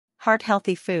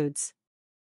Heart-healthy foods.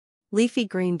 Leafy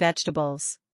green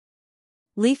vegetables.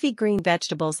 Leafy green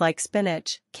vegetables like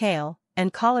spinach, kale,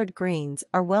 and collard greens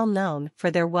are well known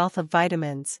for their wealth of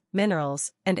vitamins,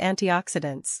 minerals, and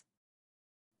antioxidants.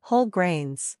 Whole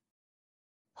grains.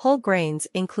 Whole grains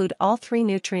include all three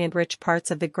nutrient-rich parts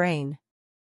of the grain.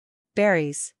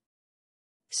 Berries.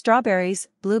 Strawberries,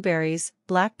 blueberries,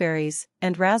 blackberries,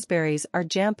 and raspberries are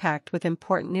jam-packed with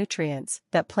important nutrients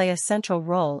that play a central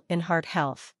role in heart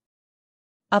health.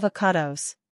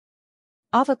 Avocados.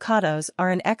 Avocados are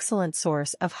an excellent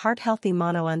source of heart-healthy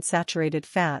monounsaturated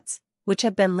fats, which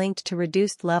have been linked to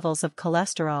reduced levels of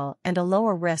cholesterol and a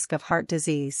lower risk of heart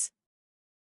disease.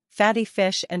 Fatty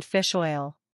fish and fish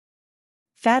oil.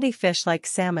 Fatty fish like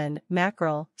salmon,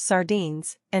 mackerel,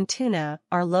 sardines, and tuna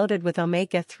are loaded with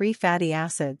omega-3 fatty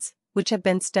acids, which have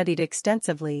been studied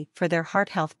extensively for their heart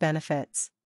health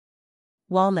benefits.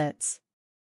 Walnuts.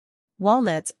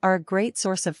 Walnuts are a great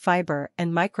source of fiber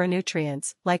and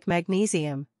micronutrients like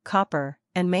magnesium, copper,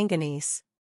 and manganese.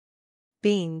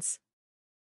 Beans.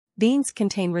 Beans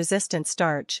contain resistant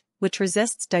starch, which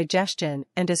resists digestion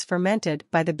and is fermented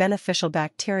by the beneficial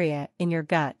bacteria in your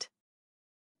gut.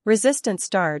 Resistant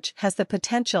starch has the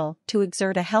potential to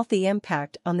exert a healthy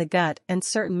impact on the gut and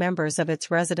certain members of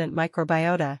its resident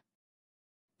microbiota.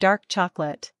 Dark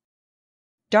chocolate.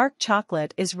 Dark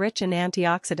chocolate is rich in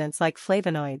antioxidants like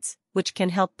flavonoids, which can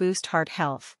help boost heart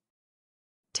health.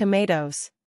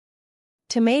 Tomatoes.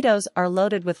 Tomatoes are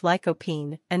loaded with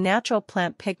lycopene, a natural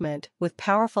plant pigment with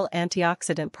powerful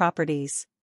antioxidant properties.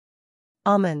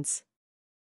 Almonds.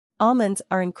 Almonds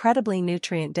are incredibly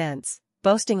nutrient-dense,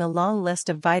 boasting a long list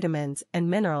of vitamins and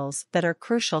minerals that are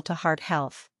crucial to heart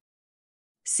health.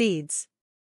 Seeds.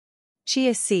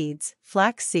 Chia seeds,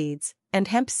 flax seeds, and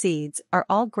hemp seeds are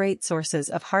all great sources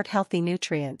of heart-healthy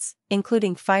nutrients,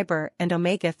 including fiber and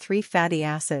omega-3 fatty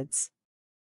acids.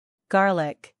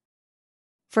 Garlic.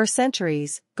 For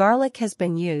centuries, garlic has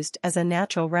been used as a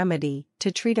natural remedy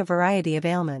to treat a variety of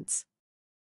ailments.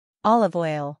 Olive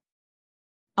oil.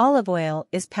 Olive oil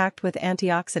is packed with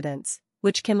antioxidants,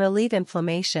 which can relieve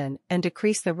inflammation and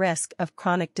decrease the risk of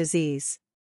chronic disease.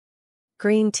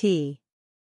 Green tea.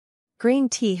 Green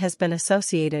tea has been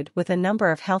associated with a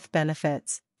number of health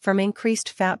benefits, from increased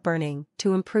fat burning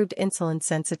to improved insulin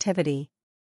sensitivity.